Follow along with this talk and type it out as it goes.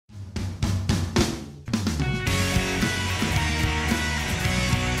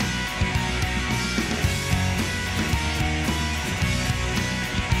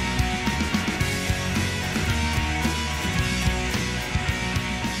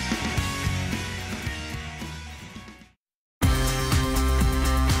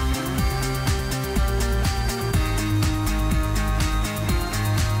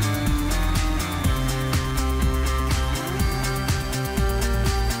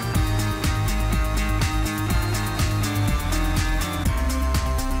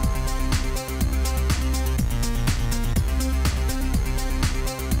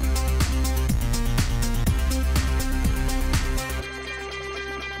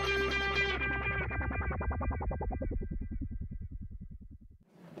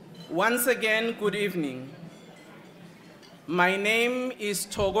Once again, good evening. My name is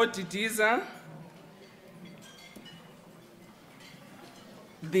Togo Didiza,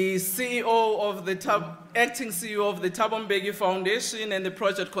 the acting CEO of the Thabo Mbeki Foundation and the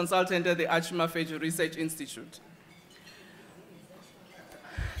project consultant at the Achimafeji Research Institute.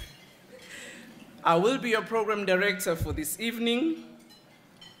 I will be your program director for this evening.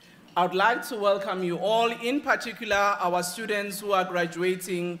 I would like to welcome you all, in particular our students who are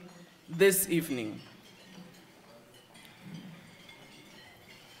graduating this evening.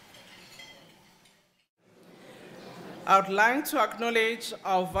 I would like to acknowledge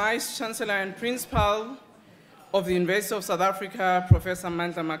our Vice Chancellor and Principal of the University of South Africa, Professor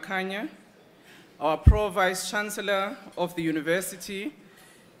Mandla Makhanya, our Pro-Vice Chancellor of the University,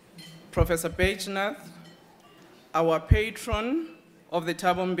 Professor Bejnath, our patron of the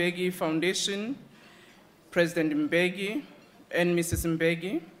Thabo Mbeki Foundation, President Mbeki and Mrs.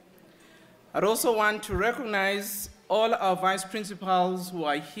 Mbeki. I'd also want to recognize all our vice principals who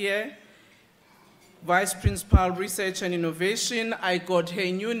are here. Vice Principal Research and Innovation, I got her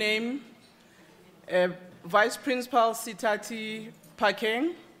new name. Vice Principal Sitati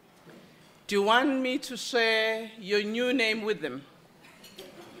Pakeng, do you want me to share your new name with them?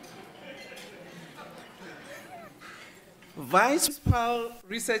 Vice Principal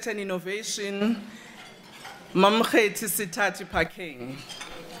Research and Innovation, Mamkheti Sitati Pakeng.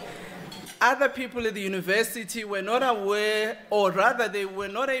 Other people at the university were not aware, or rather they were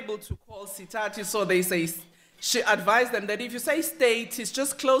not able to call Sitati, so they say, she advised them that if you say state, it's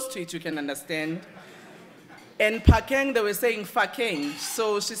just close to it, you can understand. And Pakeng, they were saying Fakeng.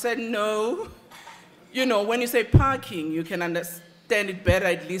 So she said, no, you know, when you say parking, you can understand it better,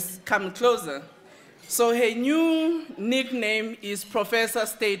 at least come closer. So her new nickname is Professor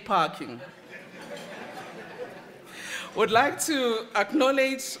State Parking. Would like to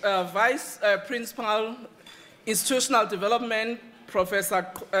acknowledge Vice Principal Institutional Development, Professor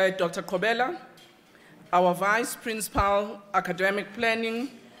Dr. Kobela, our Vice Principal Academic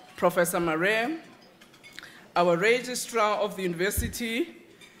Planning, Professor Mare, our Registrar of the University,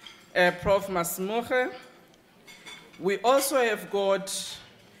 Prof. Masmuche. We also have got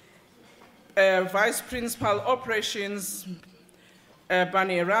Vice Principal Operations,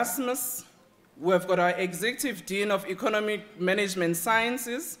 Bani Erasmus. We've got our Executive Dean of Economic Management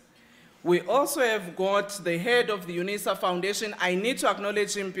Sciences. We also have got the head of the UNISA Foundation. I need to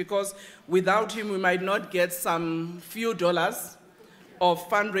acknowledge him because without him, we might not get some few dollars of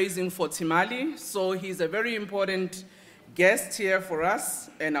fundraising for TMALI. So he's a very important guest here for us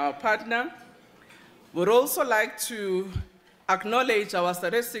and our partner. We'd also like to acknowledge our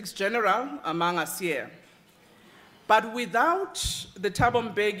Statistics General among us here. But without the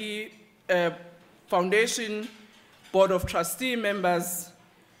Thabo Mbeki Foundation Board of Trustee members,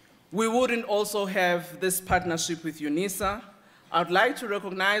 we wouldn't also have this partnership with UNISA. I'd like to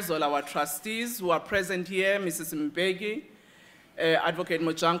recognize all our trustees who are present here, Mrs. Mbeki, Advocate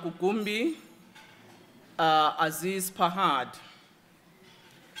Mojanku Gumbi, Aziz Pahad,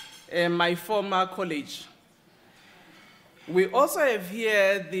 my former college. We also have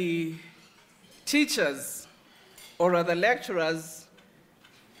here the teachers, or rather lecturers,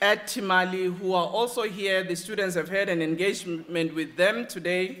 at TMALI who are also here. The students have had an engagement with them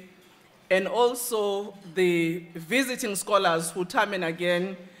today, and also the visiting scholars who time and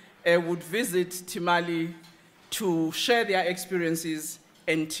again would visit TMALI to share their experiences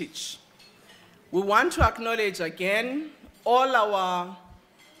and teach. We want to acknowledge again all our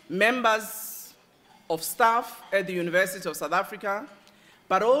members of staff at the University of South Africa,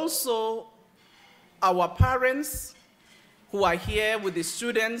 but also our parents who are here with the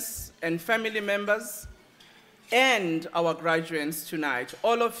students and family members, and our graduates tonight.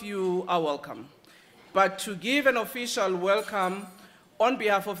 All of you are welcome. But to give an official welcome on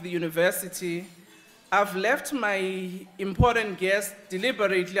behalf of the university, I've left my important guest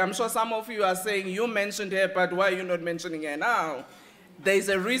deliberately. I'm sure some of you are saying, you mentioned her, but why are you not mentioning her now? There's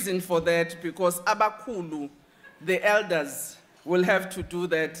a reason for that, because Abakulu, the elders, will have to do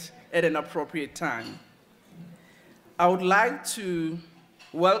that at an appropriate time. I would like to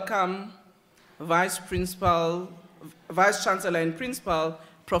welcome Vice Chancellor and Principal,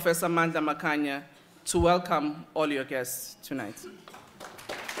 Professor Mandla Makhanya, to welcome all your guests tonight.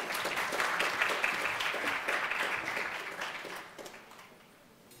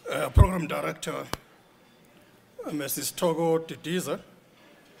 Program Director, Mrs. Togo Didiza,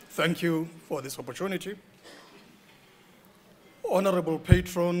 thank you for this opportunity. Honorable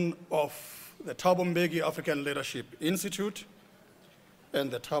Patron of the Thabo Mbeki African Leadership Institute and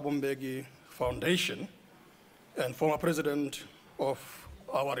the Thabo Mbeki Foundation, and former President of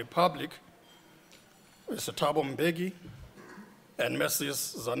our republic, Mr. Thabo Mbeki and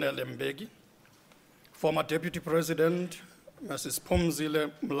Mrs. Zanele Mbeki, former Deputy President, Mrs.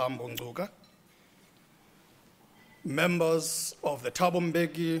 Phumzile Mlambo Ngcuka, members of the Thabo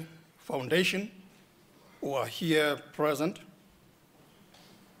Mbeki Foundation who are here present,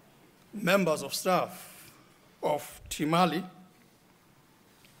 members of staff of TMALI,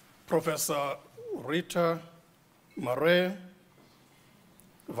 Professor Rita Mare,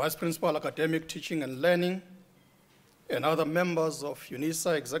 Vice Principal Academic Teaching and Learning, and other members of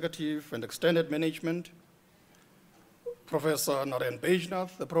UNISA Executive and Extended Management, Professor Naren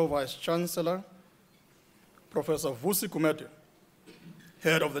Bejnath, the Pro-Vice Chancellor, Professor Vusi Kumete,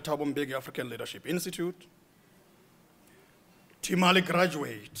 Head of the Thabo Mbeki African Leadership Institute, TMALI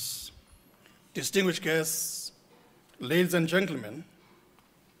graduates, distinguished guests, ladies and gentlemen,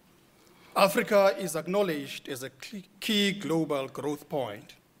 Africa is acknowledged as a key global growth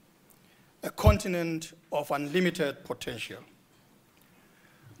point, a continent of unlimited potential.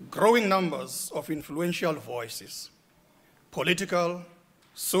 Growing numbers of influential voices, political,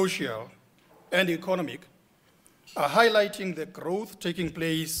 social, and economic, are highlighting the growth taking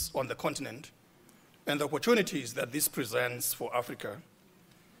place on the continent and the opportunities that this presents for Africa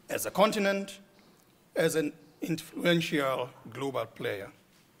as a continent, as an influential global player.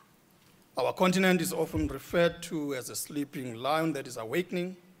 Our continent is often referred to as a sleeping lion that is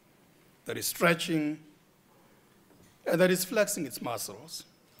awakening, that is stretching, and that is flexing its muscles,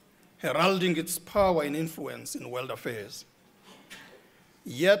 heralding its power and influence in world affairs.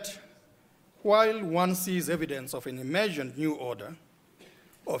 Yet, while one sees evidence of an emergent new order,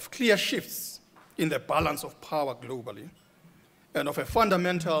 of clear shifts in the balance of power globally, and of a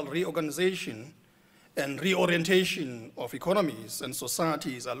fundamental reorganization and reorientation of economies and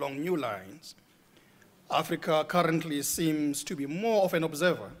societies along new lines, Africa currently seems to be more of an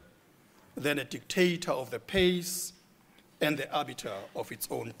observer than a dictator of the pace and the arbiter of its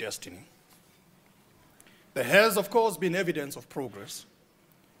own destiny. There has, of course, been evidence of progress,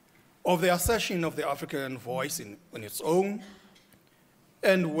 of the assertion of the African voice in its own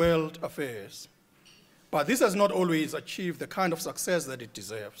and world affairs. But this has not always achieved the kind of success that it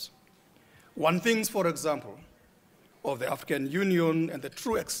deserves. One thinks, for example, of the African Union and the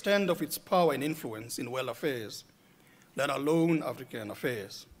true extent of its power and influence in world affairs, let alone African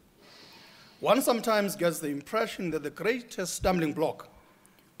affairs. One sometimes gets the impression that the greatest stumbling block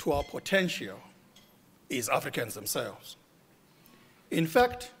to our potential is Africans themselves. In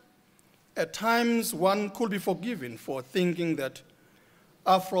fact, at times one could be forgiven for thinking that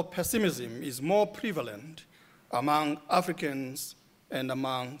Afro-pessimism is more prevalent among Africans and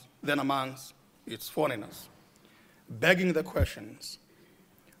than amongst its foreigners, begging the questions,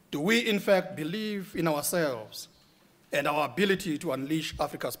 do we in fact believe in ourselves and our ability to unleash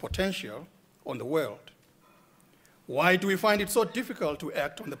Africa's potential on the world? Why do we find it so difficult to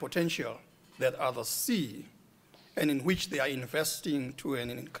act on the potential that others see and in which they are investing to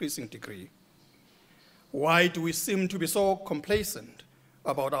an increasing degree? Why do we seem to be so complacent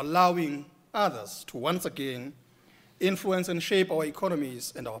about allowing others to once again influence and shape our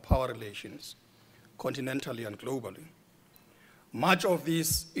economies and our power relations, continentally and globally? Much of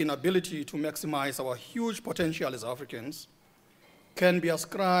this inability to maximize our huge potential as Africans can be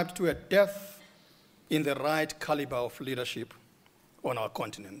ascribed to a dearth in the right caliber of leadership on our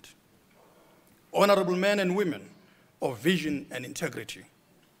continent. Honorable men and women of vision and integrity,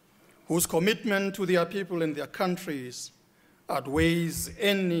 whose commitment to their people and their countries outweighs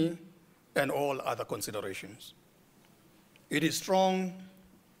any and all other considerations. It is strong,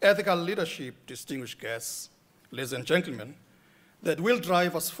 ethical leadership, distinguished guests, ladies and gentlemen, that will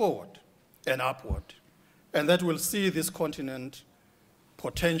drive us forward and upward, and that will see this continent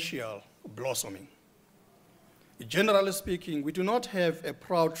potential blossoming. Generally speaking, we do not have a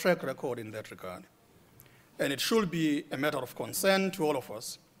proud track record in that regard, and it should be a matter of concern to all of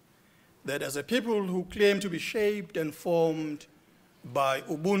us that as a people who claim to be shaped and formed by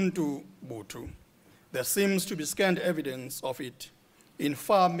Ubuntu Butu, there seems to be scant evidence of it in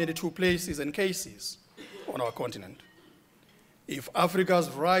far many true places and cases on our continent. If Africa's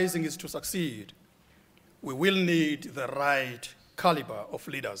rising is to succeed, we will need the right caliber of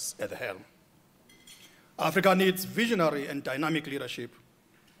leaders at the helm. Africa needs visionary and dynamic leadership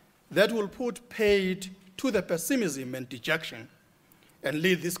that will put paid to the pessimism and dejection and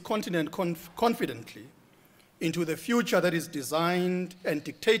lead this continent confidently into the future that is designed and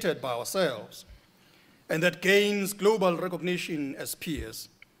dictated by ourselves, and that gains global recognition as peers,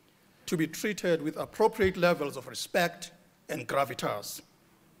 to be treated with appropriate levels of respect and gravitas.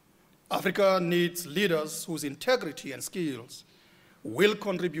 Africa needs leaders whose integrity and skills will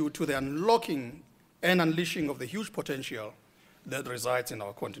contribute to the unlocking and unleashing of the huge potential that resides in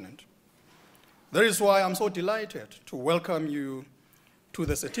our continent. That is why I'm so delighted to welcome you to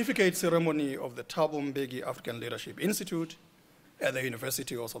the certificate ceremony of the Thabo Mbeki African Leadership Institute at the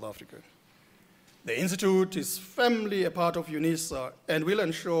University of South Africa. The Institute is firmly a part of UNISA and will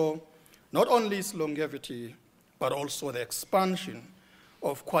ensure not only its longevity, but also the expansion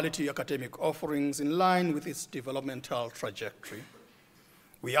of quality academic offerings in line with its developmental trajectory.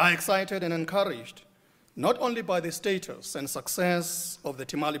 We are excited and encouraged not only by the status and success of the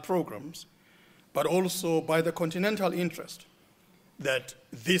TMALI programs, but also by the continental interest that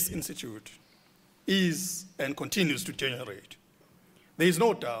this institute is and continues to generate. There is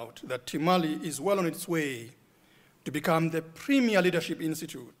no doubt that TMALI is well on its way to become the premier leadership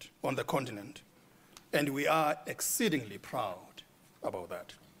institute on the continent, and we are exceedingly proud about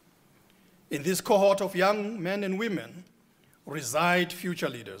that. In this cohort of young men and women reside future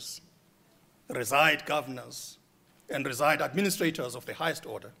leaders, reside governors, and reside administrators of the highest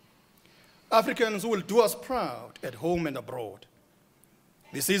order, Africans who will do us proud at home and abroad.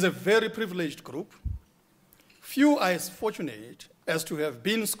 This is a very privileged group. Few are as fortunate as to have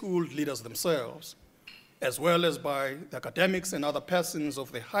been schooled leaders themselves, as well as by the academics and other persons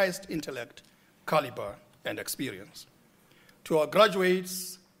of the highest intellect, caliber, and experience. To our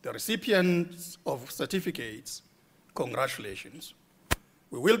graduates, the recipients of certificates, congratulations.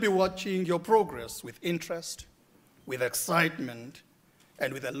 We will be watching your progress with interest, with excitement,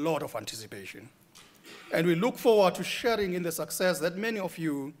 and with a lot of anticipation. And we look forward to sharing in the success that many of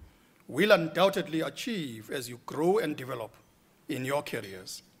you will undoubtedly achieve as you grow and develop in your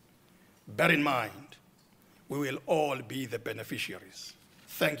careers. Bear in mind, we will all be the beneficiaries.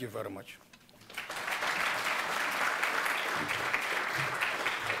 Thank you very much.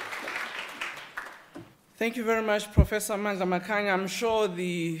 Thank you very much, Professor Mandla Makanya. I'm sure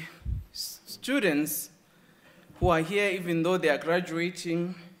the students who are here, even though they are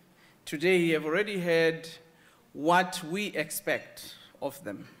graduating today, have already heard what we expect of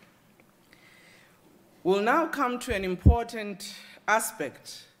them. We'll now come to an important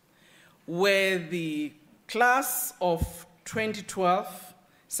aspect where the class of 2012,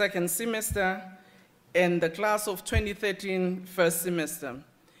 second semester, and the class of 2013, first semester,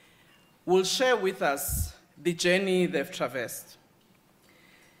 will share with us the journey they've traversed.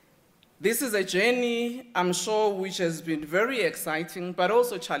 This is a journey, I'm sure, which has been very exciting, but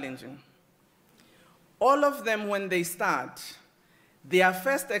also challenging. All of them, when they start, their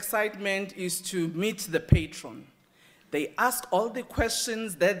first excitement is to meet the patron. They ask all the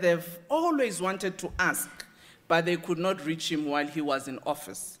questions that they've always wanted to ask, but they could not reach him while he was in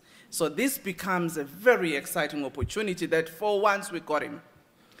office. So this becomes a very exciting opportunity that for once we got him.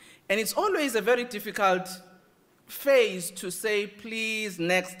 And it's always a very difficult phase to say, please,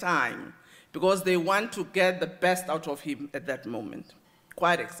 next time, because they want to get the best out of him at that moment.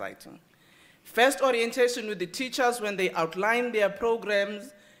 Quite exciting. First orientation with the teachers, when they outline their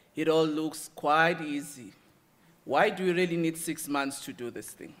programs, it all looks quite easy. Why do we really need 6 months to do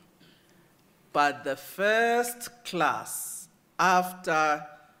this thing? But the first class, after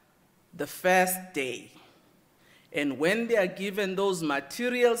the first day, and when they are given those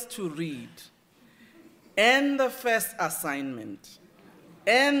materials to read, and the first assignment,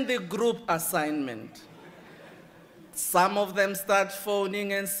 and the group assignment, some of them start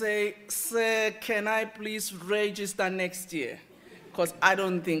phoning and say, sir, can I please register next year? Because I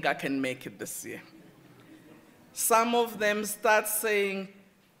don't think I can make it this year. Some of them start saying,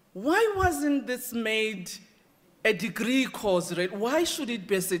 why wasn't this made a degree course rate? Why should it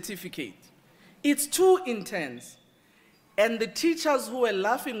be a certificate? It's too intense. And the teachers who were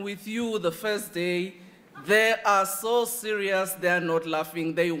laughing with you the first day, they are so serious, they are not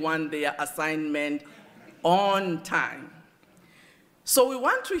laughing. They want their assignment on time. So we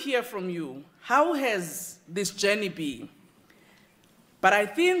want to hear from you. How has this journey been? But I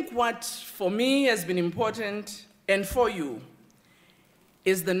think what for me has been important, and for you,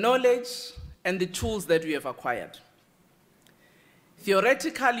 is the knowledge and the tools that we have acquired.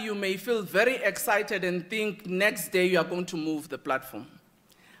 Theoretically, you may feel very excited and think next day you are going to move the platform.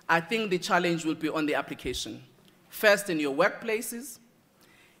 I think the challenge will be on the application. First in your workplaces,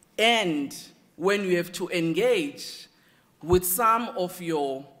 and when you have to engage with some of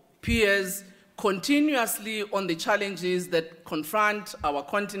your peers continuously on the challenges that confront our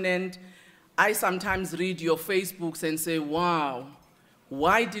continent. I sometimes read your Facebooks and say, wow,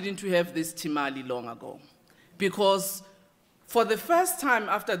 why didn't we have this TMALI long ago? Because for the first time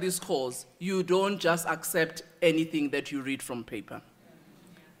after this course, you don't just accept anything that you read from paper.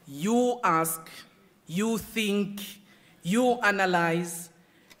 You ask, you think, you analyze,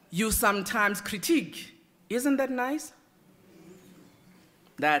 you sometimes critique. Isn't that nice?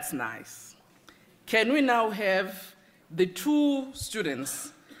 That's nice. Can we now have the two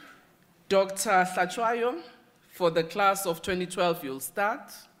students, Dr. Hlachwayo, for the class of 2012, you'll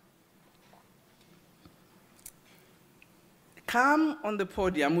start. Come on the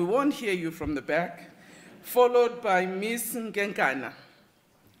podium, we won't hear you from the back, followed by Ms. Ngenkana.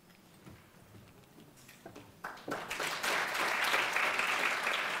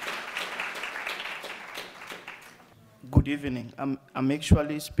 Good evening. I'm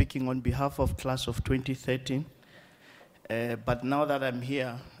actually speaking on behalf of class of 2013, but now that I'm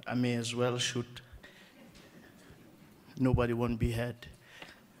here, I may as well shoot. Nobody won't be heard.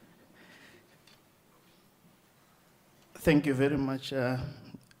 Thank you very much,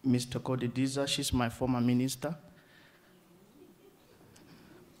 Mr. Kodidiza. She's my former minister.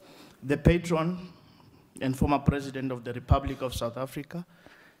 The patron and former president of the Republic of South Africa,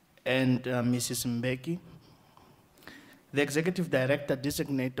 and Mrs. Mbeki. The executive director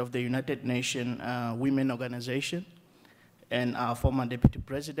designate of the United Nations Women Organization, and our former deputy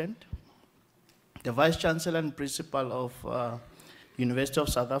president. The vice chancellor and principal of University of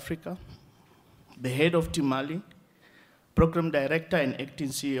South Africa. The head of TMALI. Program Director and Acting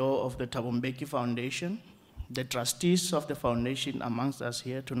CEO of the Thabo Mbeki Foundation, the trustees of the foundation amongst us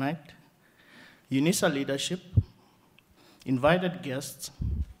here tonight, UNISA leadership, invited guests,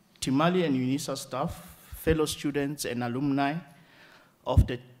 TMALI and UNISA staff, fellow students and alumni of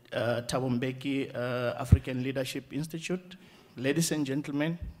the Thabo Mbeki African Leadership Institute. Ladies and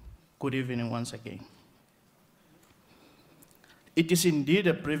gentlemen, good evening once again. It is indeed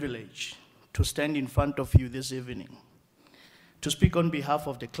a privilege to stand in front of you this evening to speak on behalf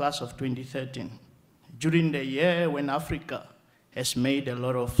of the class of 2013, during the year when Africa has made a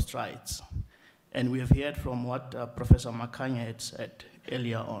lot of strides. And we have heard from what Professor Makanya had said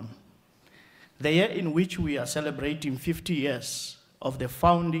earlier on. The year in which we are celebrating 50 years of the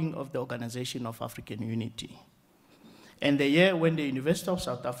founding of the Organization of African Unity. And the year when the University of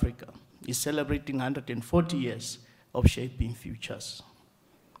South Africa is celebrating 140 years of shaping futures.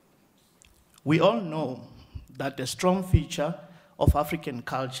 We all know that a strong feature of African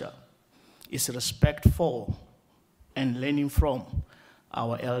culture is respect for and learning from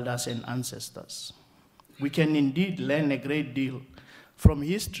our elders and ancestors. We can indeed learn a great deal from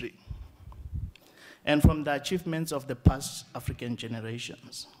history and from the achievements of the past African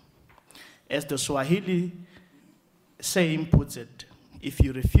generations. As the Swahili saying puts it, if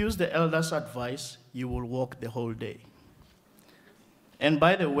you refuse the elders' advice, you will walk the whole day. And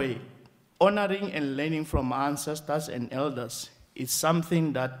by the way, honoring and learning from our ancestors and elders is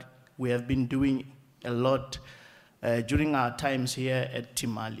something that we have been doing a lot during our times here at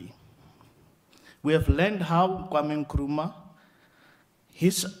TMALI. We have learned how Kwame Nkrumah,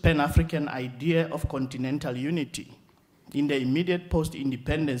 his Pan-African idea of continental unity in the immediate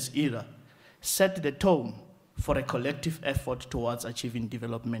post-independence era set the tone for a collective effort towards achieving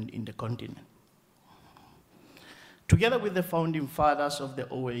development in the continent. Together with the founding fathers of the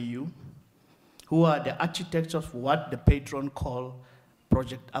OAU, who are the architects of what the patron called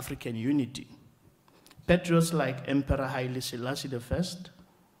Project African Unity, patriots like Emperor Haile Selassie I,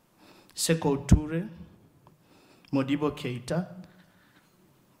 Sekou Toure, Modibo Keita,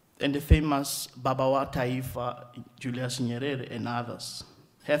 and the famous Babawa Taifa, Julius Nyerere, and others,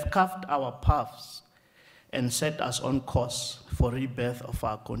 have carved our paths and set us on course for rebirth of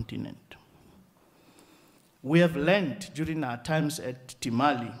our continent. We have learned during our times at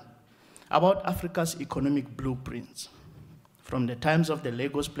TMALI about Africa's economic blueprints, from the times of the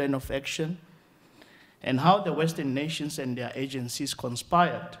Lagos Plan of Action, and how the Western nations and their agencies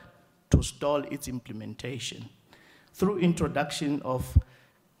conspired to stall its implementation through introduction of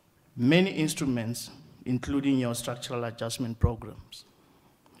many instruments, including your structural adjustment programs.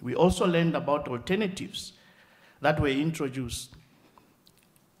 We also learned about alternatives that were introduced,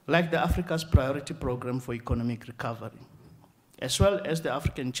 like the Africa's Priority Program for Economic Recovery, as well as the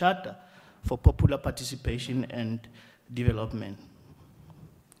African Charter for Popular Participation and Development.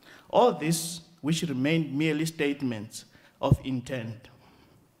 All this, which remained merely statements of intent.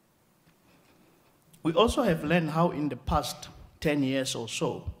 We also have learned how in the past 10 years or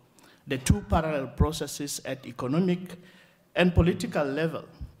so, the two parallel processes at economic and political level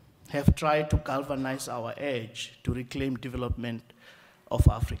have tried to galvanize our edge to reclaim development of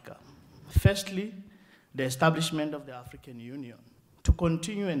Africa. Firstly, the establishment of the African Union to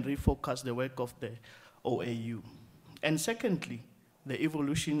continue and refocus the work of the OAU. And secondly, the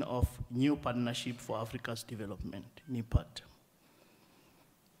evolution of New Partnership for Africa's Development, NIPAD.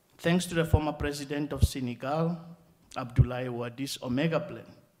 Thanks to the former president of Senegal, Abdoulaye Wade's Omega Plan,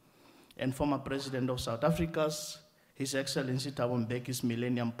 and former President of South Africa's His Excellency Thabo Mbeki's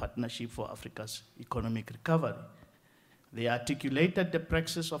Millennium Partnership for Africa's Economic Recovery. They articulated the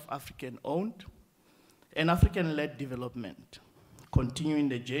praxis of African-owned and African-led development, continuing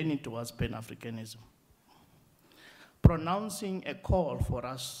the journey towards Pan-Africanism, pronouncing a call for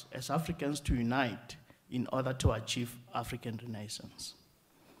us as Africans to unite in order to achieve African Renaissance.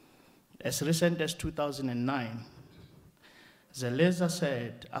 As recent as 2009, Zeleza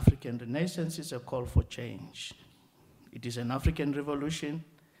said, African Renaissance is a call for change. It is an African revolution,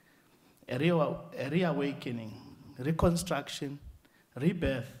 a reawakening, reconstruction,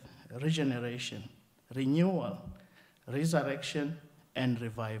 rebirth, regeneration, renewal, resurrection, and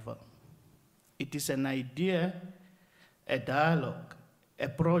revival. It is an idea, a dialogue, a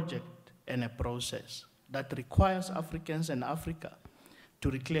project, and a process that requires Africans and Africa to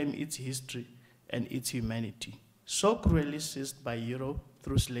reclaim its history and its humanity, so cruelly seized by Europe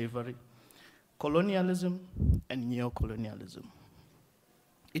through slavery, colonialism, and neocolonialism.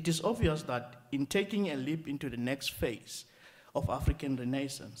 It is obvious that in taking a leap into the next phase of African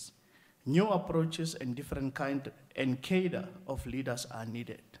Renaissance, new approaches and different kind and cadre of leaders are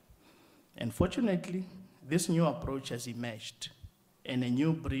needed. And fortunately, this new approach has emerged, and a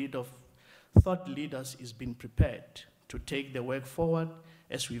new breed of thought leaders is being prepared to take the work forward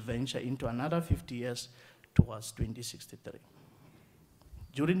as we venture into another 50 years towards 2063.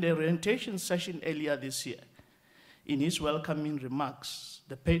 During the orientation session earlier this year, in his welcoming remarks,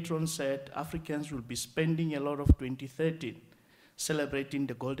 the patron said Africans will be spending a lot of 2013 celebrating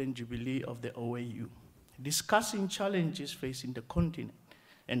the Golden Jubilee of the OAU, discussing challenges facing the continent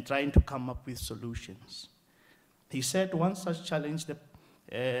and trying to come up with solutions. He said one such challenge,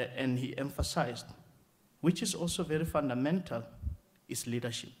 and he emphasized, which is also very fundamental, is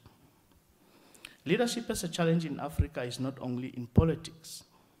leadership. Leadership as a challenge in Africa is not only in politics,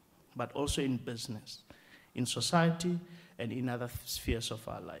 but also in business, in society, and in other spheres of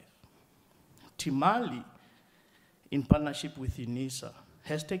our life. TMALI, in partnership with UNISA,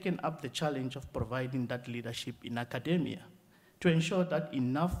 has taken up the challenge of providing that leadership in academia to ensure that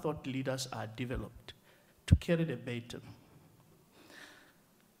enough thought leaders are developed to carry the baton.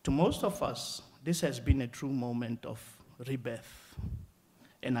 To most of us, this has been a true moment of rebirth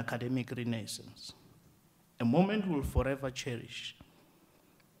and academic renaissance, a moment we'll forever cherish.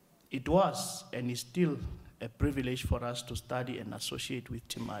 It was and is still a privilege for us to study and associate with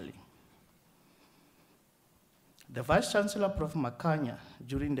TMALI. The Vice-Chancellor, Prof. Makanya,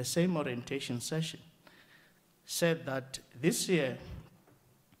 during the same orientation session, said that this year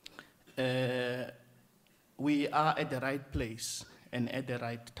we are at the right place and at the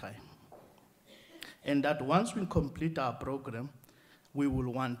right time, and that once we complete our program, we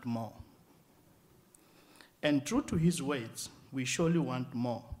will want more. And true to his words, we surely want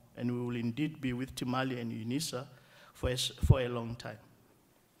more, and we will indeed be with TMALI and UNISA for a long time.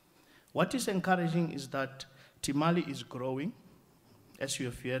 What is encouraging is that TMALI is growing, as you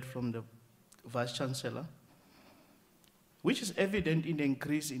have heard from the Vice-Chancellor, which is evident in the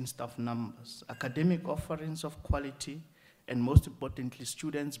increase in staff numbers, academic offerings of quality, and most importantly,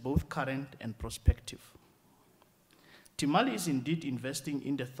 students, both current and prospective. TMALI is indeed investing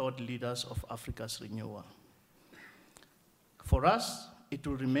in the thought leaders of Africa's renewal. For us, it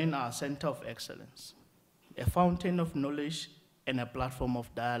will remain our center of excellence, a fountain of knowledge and a platform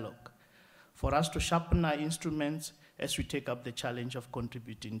of dialogue, for us to sharpen our instruments as we take up the challenge of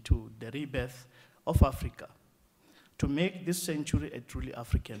contributing to the rebirth of Africa, to make this century a truly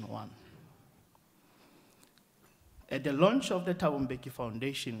African one. At the launch of the Thabo Mbeki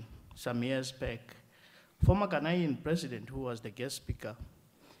Foundation some years back, former Ghanaian president, who was the guest speaker,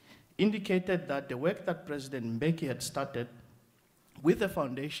 indicated that the work that President Mbeki had started with the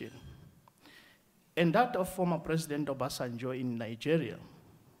foundation and that of former President Obasanjo in Nigeria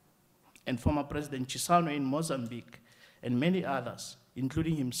and former President Chisano in Mozambique and many others,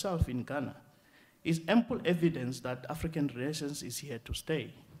 including himself in Ghana, is ample evidence that African Renaissance is here to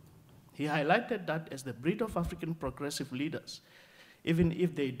stay. He highlighted that as the breed of African progressive leaders, even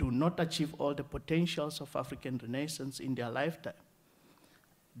if they do not achieve all the potentials of African Renaissance in their lifetime,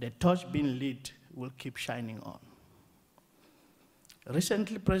 the torch being lit will keep shining on.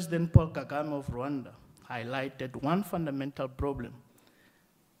 Recently, President Paul Kagame of Rwanda highlighted one fundamental problem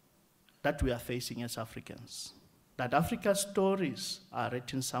that we are facing as Africans, that Africa's stories are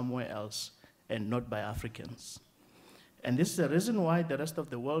written somewhere else and not by Africans. And this is the reason why the rest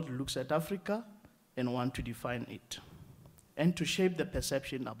of the world looks at Africa and want to define it and to shape the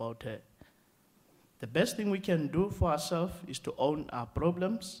perception about her. The best thing we can do for ourselves is to own our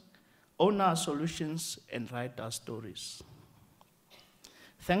problems, own our solutions, and write our stories.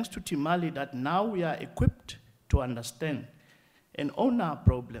 Thanks to TMALI that now we are equipped to understand and own our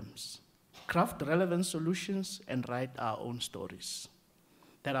problems, craft relevant solutions, and write our own stories.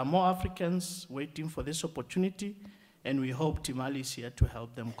 There are more Africans waiting for this opportunity, and we hope TMALI is here to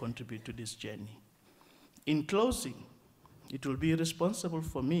help them contribute to this journey. In closing, it will be irresponsible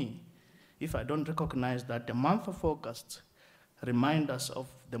for me if I don't recognize that the month of August reminds us of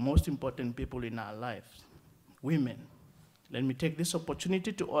the most important people in our lives, women. Let me take this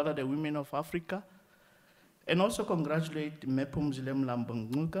opportunity to honor the women of Africa and also congratulate Mepumzile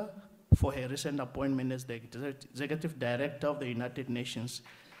Mlambo-Ngcuka for her recent appointment as the Executive Director of the United Nations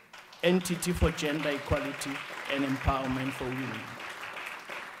Entity for Gender Equality and Empowerment for Women.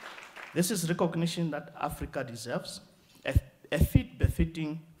 This is recognition that Africa deserves, a feat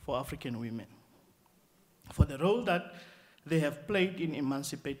befitting for African women, for the role that they have played in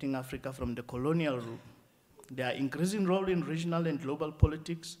emancipating Africa from the colonial rule, their increasing role in regional and global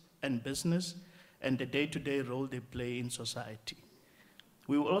politics and business, and the day-to-day role they play in society.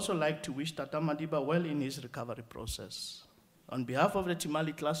 We would also like to wish Tata Madiba well in his recovery process. On behalf of the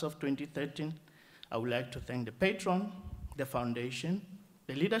TMALI class of 2013, I would like to thank the patron, the foundation,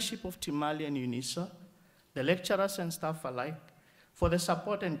 the leadership of TMALI and UNISA, the lecturers and staff alike, for the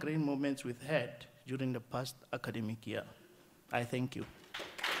support and great moments we've had during the past academic year. I thank you.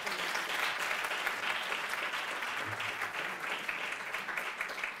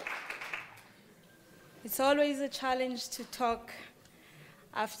 It's always a challenge to talk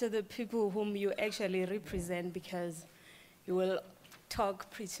after the people whom you actually represent, because you will talk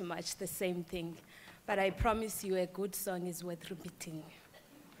pretty much the same thing. But I promise you a good song is worth repeating.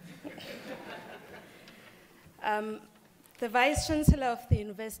 The Vice-Chancellor of the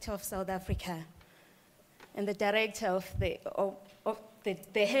University of South Africa and the Director of the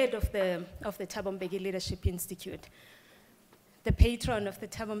head of the Thabo Mbeki Leadership Institute, the patron of the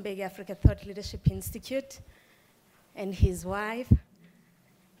Thabo Mbeki Africa Thought Leadership Institute, and his wife,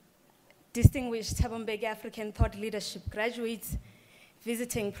 distinguished Thabo Mbeki African Thought Leadership graduates,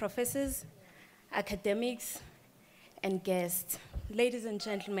 visiting professors, academics, and guests. Ladies and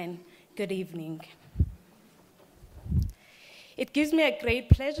gentlemen, good evening. It gives me a great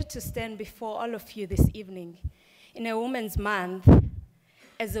pleasure to stand before all of you this evening in a Women's Month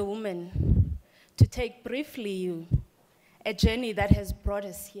as a woman, to take briefly you a journey that has brought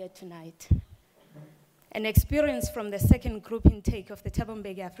us here tonight. An experience from the second group intake of the Thabo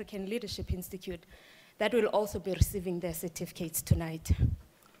Mbeki African Leadership Institute that will also be receiving their certificates tonight.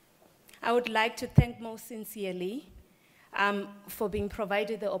 I would like to thank most sincerely for being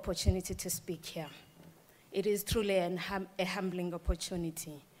provided the opportunity to speak here. It is truly a humbling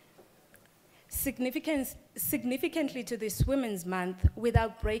opportunity. Significantly to this Women's Month,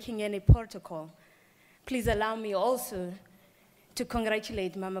 without breaking any protocol, please allow me also to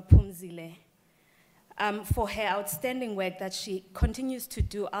congratulate Mama Phumzile for her outstanding work that she continues to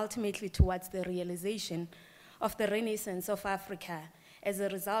do ultimately towards the realization of the renaissance of Africa as a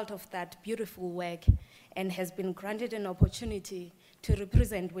result of that beautiful work, and has been granted an opportunity to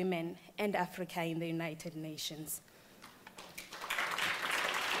represent women and Africa in the United Nations.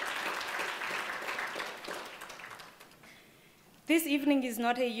 This evening is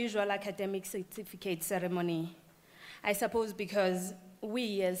not a usual academic certificate ceremony, I suppose because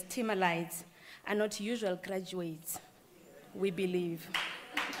we as TMALites are not usual graduates, we believe.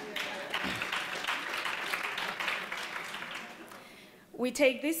 We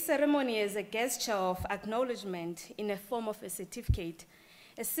take this ceremony as a gesture of acknowledgement in a form of a certificate,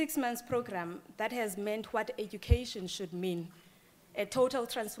 a 6-month program that has meant what education should mean, a total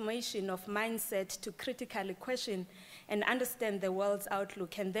transformation of mindset to critically question and understand the world's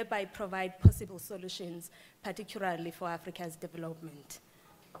outlook, and thereby provide possible solutions, particularly for Africa's development.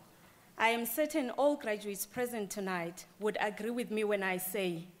 I am certain all graduates present tonight would agree with me when I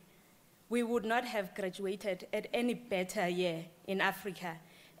say we would not have graduated at any better year in Africa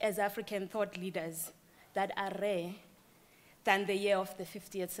as African thought leaders that are rare than the year of the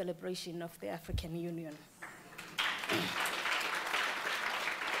 50th celebration of the African Union.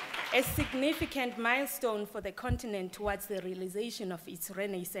 A significant milestone for the continent towards the realization of its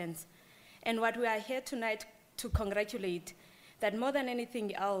renaissance. And what we are here tonight to congratulate, that more than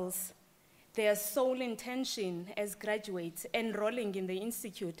anything else, their sole intention as graduates enrolling in the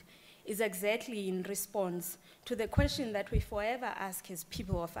Institute is exactly in response to the question that we forever ask as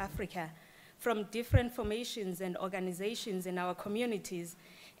people of Africa, from different formations and organizations in our communities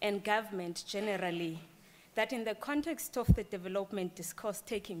and government generally, that in the context of the development discourse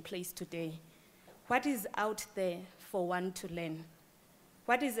taking place today, what is out there for one to learn?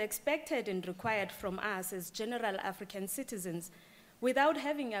 what is expected and required from us as general African citizens without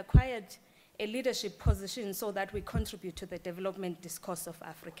having acquired a leadership position so that we contribute to the development discourse of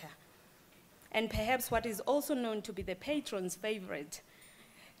Africa. And perhaps what is also known to be the patron's favorite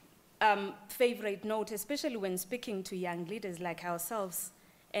note, especially when speaking to young leaders like ourselves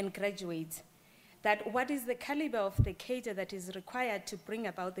and graduates, that what is the caliber of the cadre that is required to bring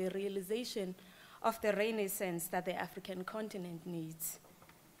about the realization of the renaissance that the African continent needs.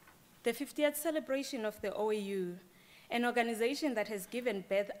 The 50th celebration of the OAU, an organization that has given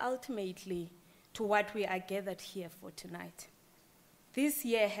birth ultimately to what we are gathered here for tonight. This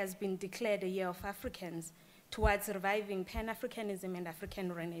year has been declared a year of Africans towards reviving Pan-Africanism and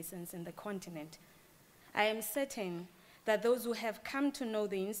African Renaissance in the continent. I am certain that those who have come to know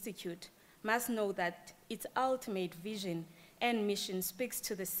the Institute must know that its ultimate vision and mission speaks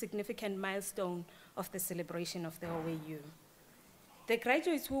to the significant milestone of the celebration of the OAU. The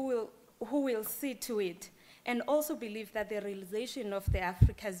graduates who will see to it and also believe that the realization of the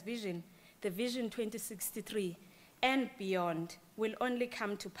Africa's vision, the Vision 2063, and beyond will only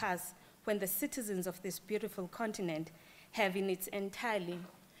come to pass when the citizens of this beautiful continent have in its entirety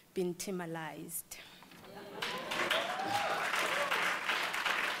been TMALIzed.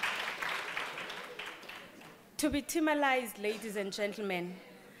 To be TMALIzed, ladies and gentlemen,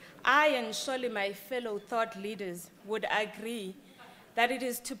 I and surely my fellow thought leaders would agree that it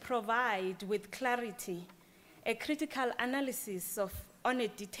is to provide with clarity a critical analysis on a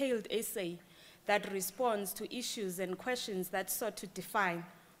detailed essay that responds to issues and questions that sought to define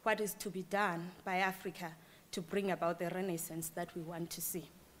what is to be done by Africa to bring about the renaissance that we want to see.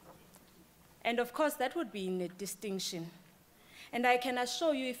 And of course, that would be in a distinction. And I can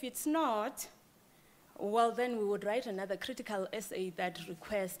assure you, if it's not, well, then we would write another critical essay that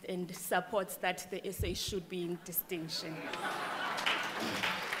requests and supports that the essay should be in distinction.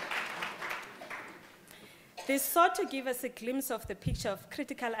 This sought to give us a glimpse of the picture of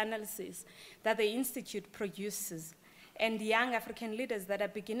critical analysis that the Institute produces and young African leaders that are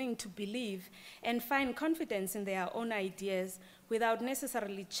beginning to believe and find confidence in their own ideas without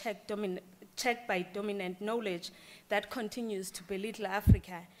necessarily checked by dominant knowledge that continues to belittle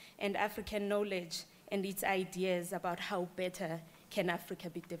Africa and African knowledge and its ideas about how better can Africa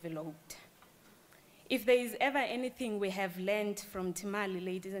be developed. If there is ever anything we have learned from TMALI,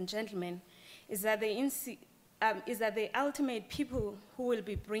 ladies and gentlemen, is that the ultimate people who will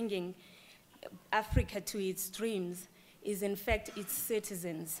be bringing Africa to its dreams is in fact its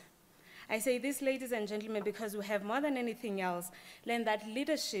citizens. I say this, ladies and gentlemen, because we have more than anything else learned that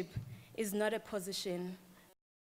leadership is not a position,